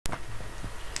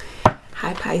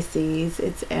Hi Pisces,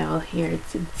 it's Elle here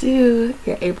to do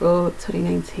your April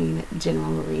 2019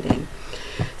 general reading.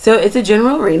 So it's a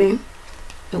general reading.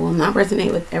 It will not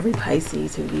resonate with every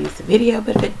Pisces who views the video,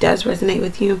 but if it does resonate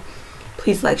with you,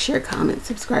 please like, share, comment,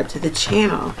 subscribe to the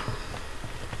channel.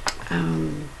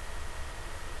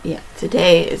 Yeah,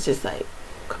 today is just like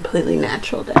completely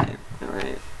natural day. All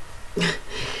right.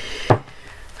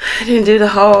 I didn't do the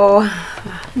whole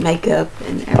makeup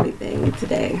and everything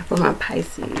today for my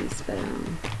Pisces, but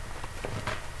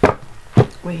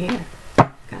we're here.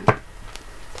 Okay.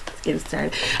 Let's get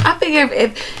started. I figure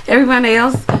if everybody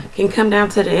else can come down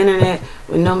to the internet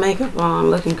with no makeup on,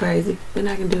 looking crazy, then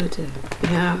I can do it too. You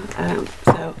know.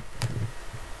 So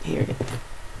here it is.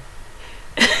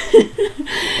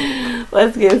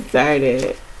 Let's get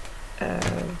started.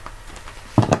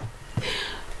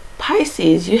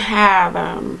 Pisces, you have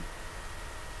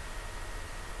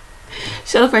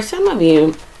so for some of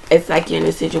you, it's like you're in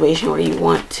a situation where you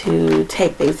want to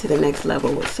take things to the next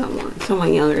level with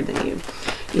someone younger than you.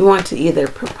 You want to either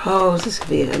propose. This could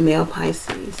be a male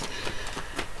Pisces.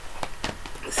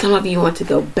 Some of you want to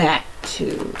go back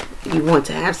to, you want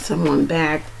to have someone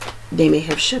back. They may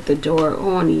have shut the door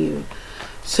on you.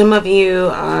 Some of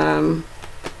you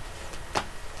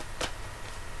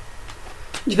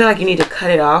you feel like you need to cut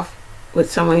it off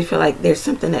with someone. You feel like there's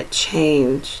something that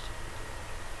changed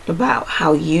about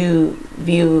how you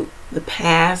view the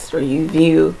past, or you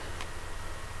view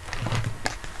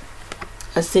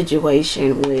a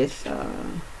situation with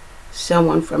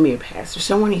someone from your past, or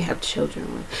someone you have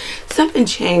children with. Something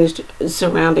changed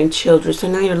surrounding children, so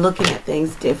now you're looking at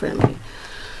things differently.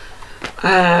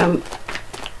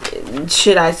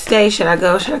 Should I stay? Should I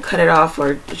go? Should I cut it off?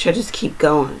 Or should I just keep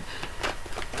going?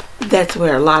 That's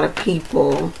where a lot of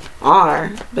people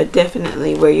are, but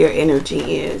definitely where your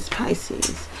energy is,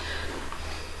 Pisces.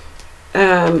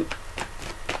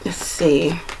 Let's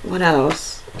see. What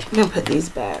else? I'm going to put these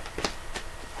back.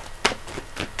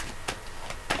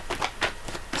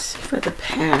 Let's see for the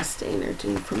past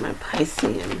energy for my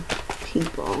Piscean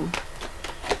people.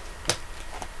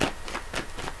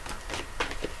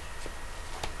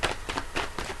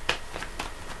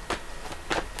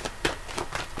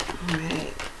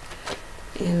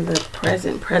 In the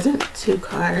present 2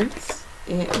 cards,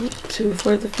 and 2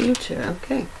 for the future.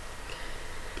 Okay.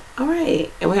 All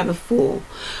right, and we have a Fool.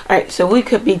 All right, so we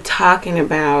could be talking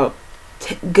about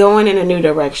going in a new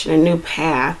direction, a new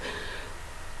path.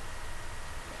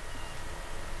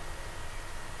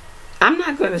 I'm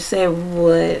not going to say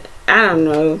what, I don't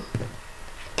know.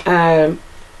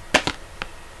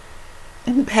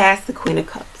 In the past, the Queen of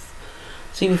Cups.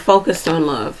 So you focused on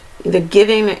love, either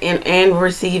giving and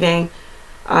receiving.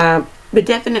 But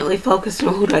definitely focus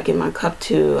on, who do I give my cup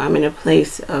to? I'm in a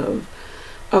place of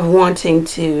wanting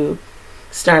to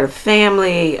start a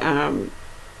family.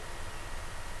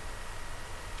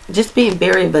 Just being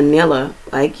very vanilla.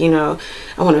 Like, you know,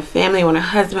 I want a family, I want a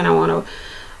husband, I want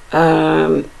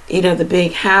to, you know, the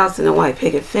big house and the white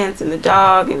picket fence and the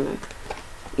dog and, the,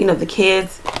 you know, the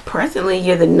kids. Presently,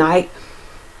 you're the Knight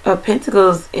of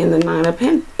Pentacles and the Nine of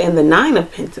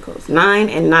Pentacles. 9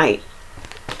 and Knight.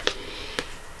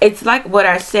 It's like what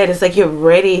I said. It's like you're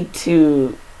ready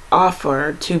to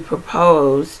offer, to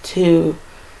propose, to.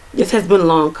 This has been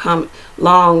long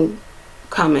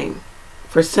coming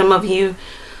for some of you.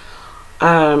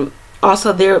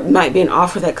 Also, there might be an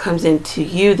offer that comes into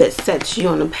you that sets you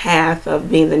on the path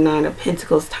of being the 9 of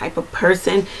Pentacles type of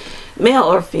person, male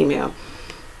or female.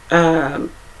 Some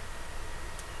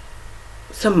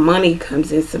money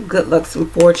comes in, some good luck, some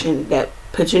fortune that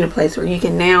puts you in a place where you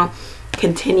can now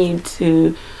continue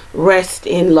to rest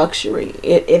in luxury,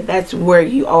 if that's where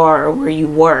you are or where you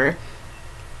were,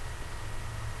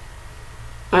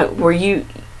 where you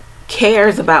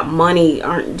cares about money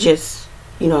aren't just,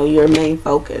 you know, your main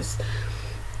focus.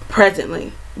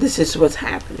 Presently, this is what's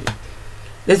happening.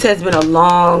 This has been a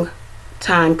long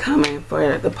time coming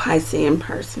for the Piscean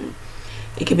person.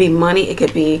 It could be money, it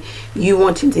could be you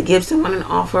wanting to give someone an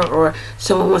offer, or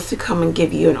someone wants to come and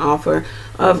give you an offer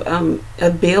of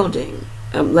a building.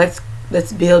 Let's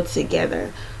build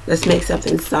together. Let's make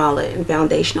something solid and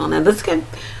foundational. Now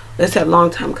that's a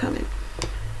long time coming.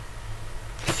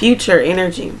 Future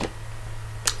energy.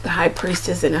 The High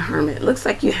Priestess and the Hermit. It looks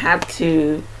like you have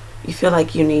to, you feel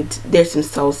like you need to, there's some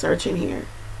soul searching here.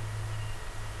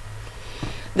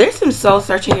 There's some soul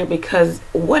searching here because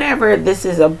whatever this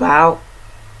is about,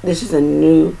 this is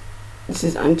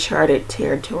uncharted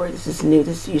territory. This is new.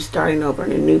 This is you starting over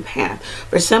in a new path.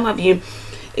 For some of you,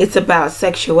 it's about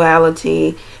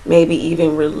sexuality, maybe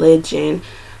even religion.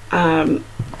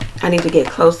 I need to get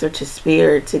closer to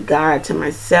spirit, to God, to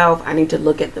myself. I need to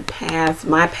look at the past,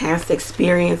 my past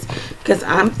experience, because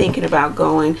I'm thinking about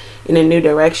going in a new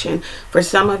direction. For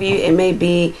some of you, it may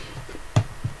be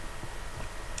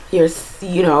your,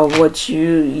 you know, what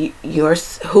who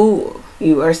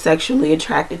you are sexually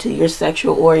attracted to, your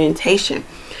sexual orientation.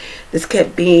 This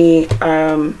could be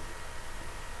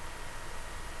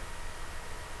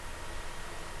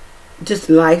just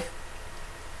life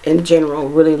in general,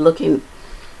 really looking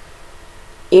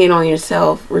in on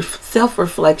yourself,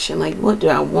 self-reflection. Like, what do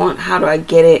I want? How do I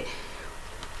get it?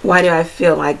 Why do I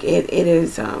feel like it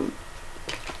is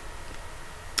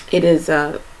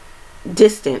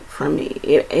distant from me?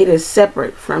 It is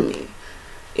separate from me.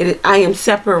 I am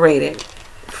separated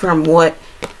from what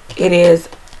it is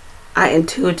I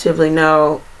intuitively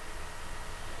know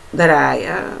that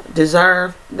I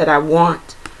deserve, that I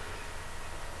want.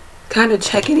 Kind of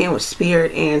checking in with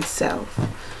spirit and self.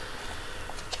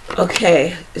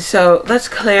 Okay, so let's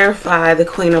clarify the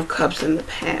Queen of Cups in the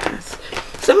past.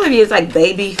 Some of you, it's like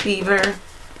baby fever,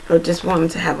 or just wanting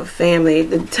to have a family.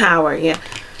 The Tower, yeah.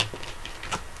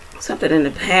 Something in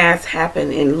the past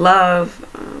happened in love.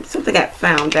 Something got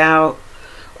found out.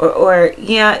 Or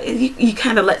yeah, you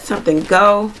kind of let something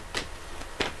go.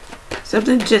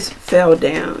 Something just fell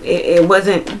down. It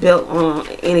wasn't built on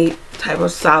any type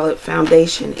of solid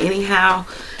foundation anyhow.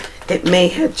 It may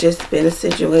have just been a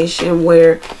situation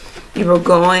where you were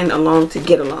going along to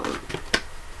get along.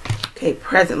 Okay,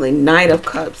 presently, Knight of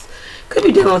Cups. Could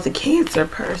be dealing with a Cancer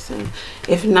person.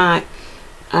 If not,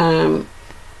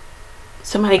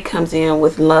 somebody comes in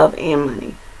with love and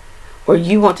money. Or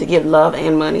you want to give love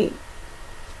and money.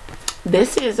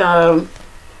 This is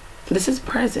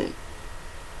present.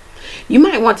 You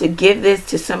might want to give this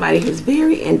to somebody who's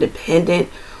very independent,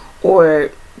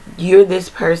 or you're this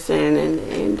person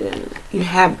and you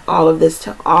have all of this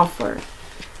to offer.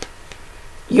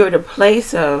 You're at a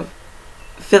place of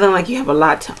feeling like you have a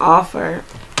lot to offer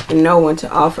and no one to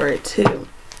offer it to.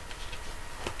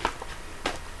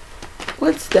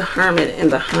 What's the Hermit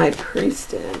and the High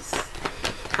Priestess?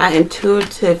 I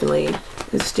intuitively,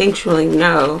 instinctually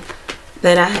know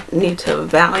that I need to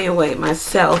evaluate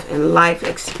myself and life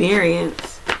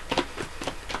experience,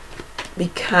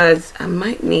 because I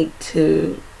might need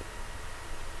to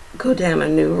go down a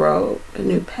new road, a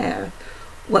new path.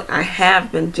 What I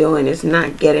have been doing is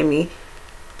not getting me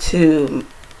to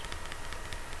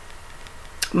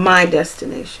my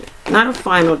destination. Not a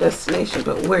final destination,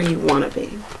 but where you want to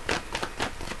be.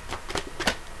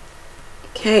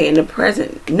 Okay, in the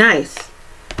present, nice.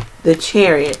 The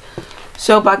Chariot.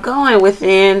 So by going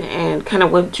within and kind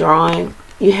of withdrawing,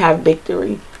 you have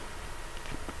victory.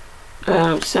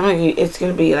 Some of you, it's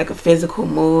going to be like a physical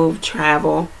move,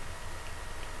 travel.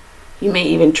 You may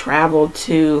even travel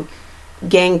to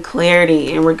gain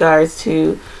clarity in regards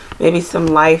to maybe some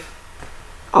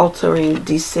life-altering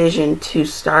decision to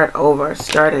start over,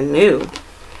 start anew.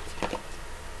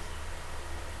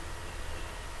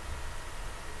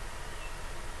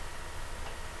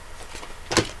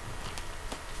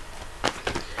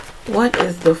 What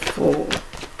is the Fool?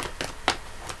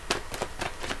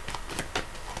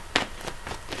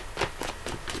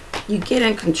 You get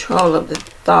in control of the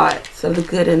thoughts, of the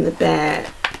good and the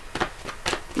bad,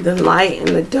 the light and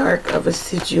the dark of a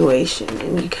situation,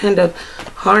 and you kind of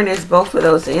harness both of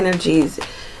those energies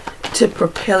to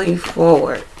propel you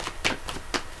forward.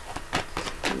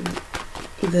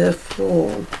 The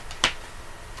Fool.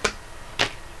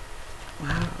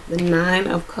 Wow, the Nine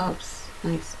of Cups.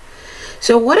 Nice.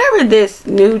 So whatever this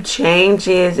new change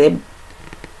is, it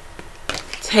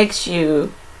takes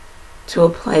you to a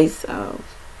place of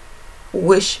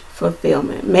wish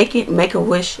fulfillment. Make a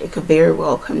wish, it could very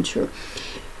well come true.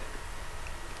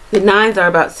 The nines are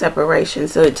about separation,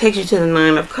 so it takes you to the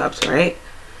Nine of Cups, right?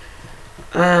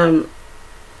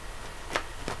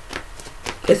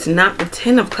 It's not the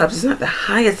Ten of Cups, it's not the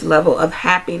highest level of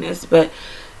happiness, but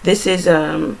this is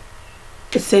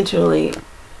essentially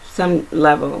some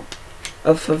level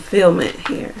of fulfillment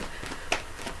here.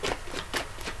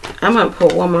 I'm going to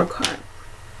pull one more card.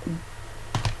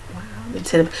 Wow, the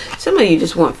Ten of, some of you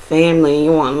just want family,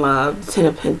 you want love. The Ten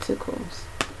of Pentacles.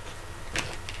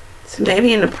 So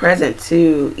maybe in the present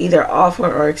to either offer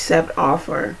or accept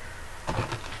offer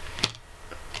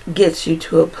gets you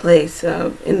to a place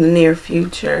of, in the near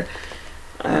future,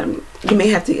 you may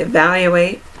have to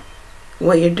evaluate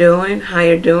what you're doing, how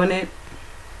you're doing it.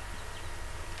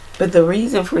 But the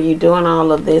reason for you doing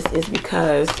all of this is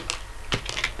because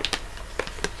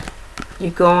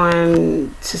you're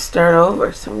going to start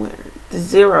over somewhere. The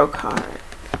Zero card.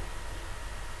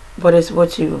 But it's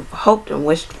what you hoped and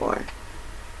wished for.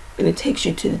 And it takes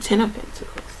you to the Ten of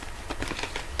Pentacles.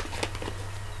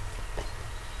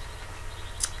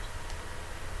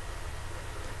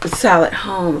 a solid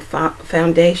home,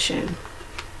 foundation.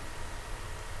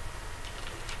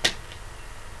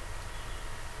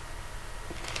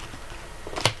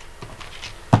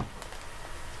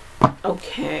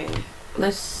 Okay,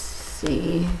 let's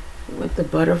see what the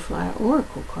butterfly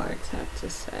oracle cards have to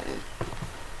say.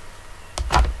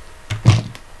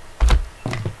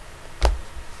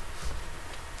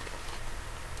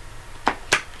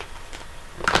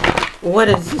 What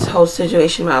is this whole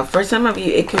situation about? For some of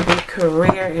you, it could be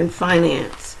career and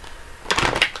finance.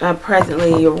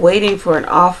 Presently, you're waiting for an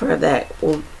offer that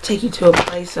will take you to a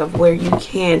place of where you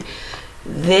can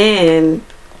then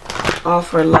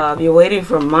offer love. You're waiting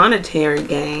for monetary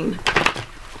gain.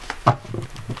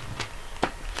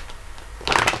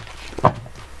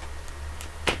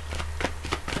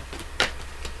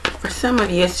 For some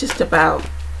of you, it's just about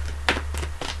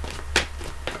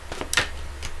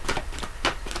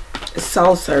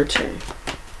soul searching.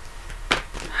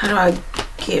 How do I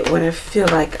get when I feel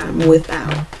like I'm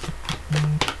without?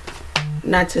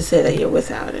 Not to say that you're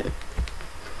without it.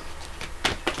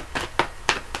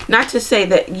 Not to say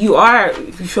that you are,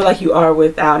 if you feel like you are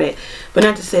without it, but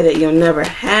not to say that you'll never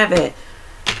have it.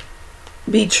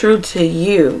 Be true to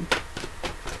you.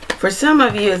 For some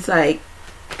of you, it's like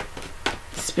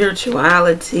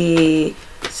spirituality,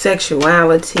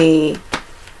 sexuality,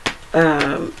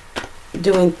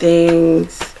 doing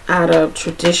things out of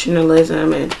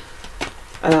traditionalism and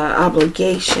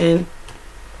obligation.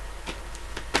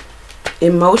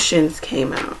 Emotions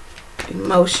came out.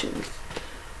 Emotions.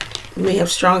 You may have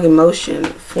strong emotion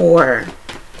for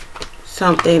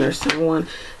something or someone.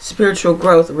 Spiritual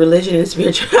growth, religion and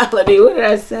spirituality. What did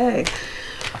I say?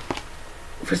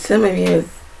 For some of you,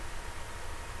 it's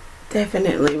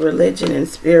definitely religion and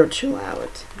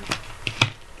spirituality.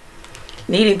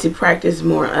 Needing to practice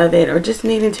more of it, or just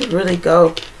needing to really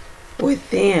go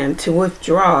within, to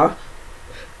withdraw,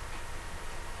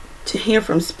 to hear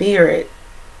from spirit,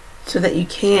 so that you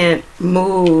can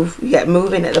move. You got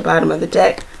moving at the bottom of the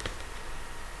deck.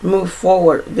 Move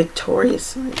forward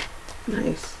victoriously.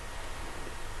 Nice.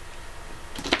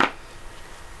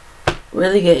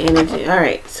 Really good energy. All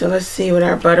right, so let's see what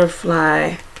our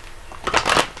butterfly,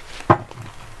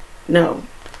 no,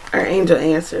 our angel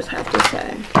answers have to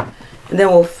say. And then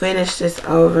we'll finish this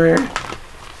over at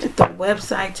the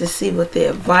website to see what the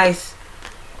advice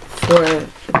for the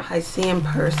Piscean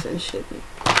person should be.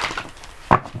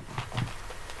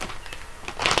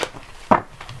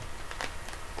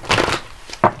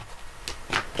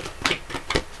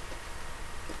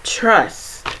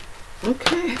 Trust.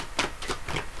 Okay.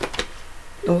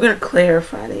 And we're going to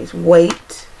clarify these.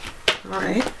 Wait.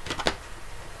 Alright.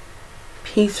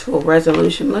 Peaceful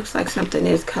resolution. Looks like something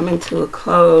is coming to a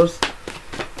close.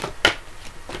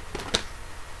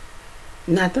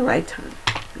 Not the right time.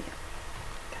 Yeah.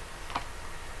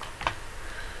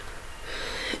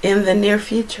 In the near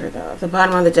future, though. The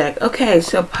bottom of the deck. Okay,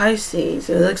 so Pisces.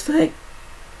 It looks like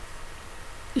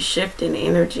a shift in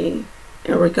energy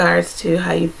in regards to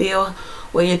how you feel,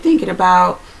 what you're thinking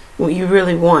about, what you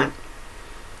really want.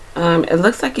 It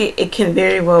looks like it can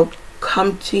very well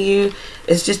come to you.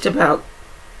 It's just about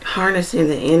harnessing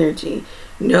the energy,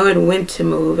 knowing when to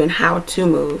move and how to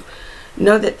move.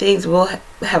 Know that things will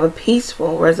have a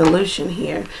peaceful resolution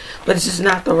here, but it's just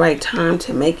not the right time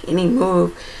to make any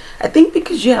move. I think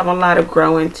because you have a lot of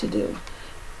growing to do.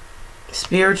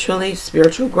 Spiritually,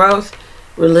 spiritual growth,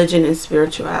 religion and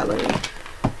spirituality.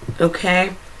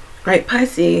 Okay? Right,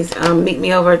 Pisces, meet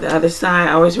me over at the other side.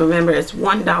 Always remember, it's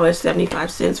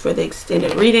 $1.75 for the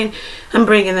extended reading. I'm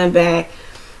bringing them back.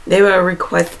 They were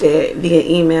requested via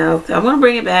email, so I'm going to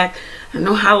bring it back. I don't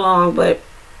know how long, but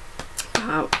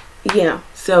yeah.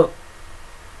 So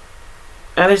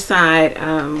other side,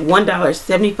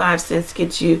 $1.75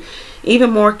 gets you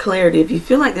even more clarity if you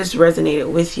feel like this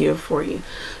resonated with you or for you.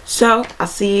 So I'll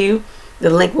see you. The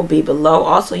link will be below.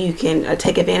 Also, you can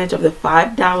take advantage of the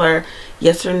 $5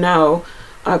 yes or no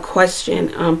question.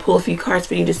 Pull a few cards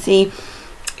for you to see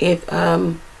if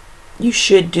you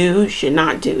should do, should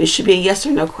not do. It should be a yes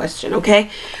or no question,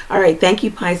 okay? All right, thank you,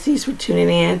 Pisces, for tuning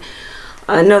in.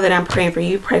 Know that I'm praying for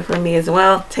you. Pray for me as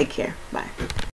well. Take care. Bye.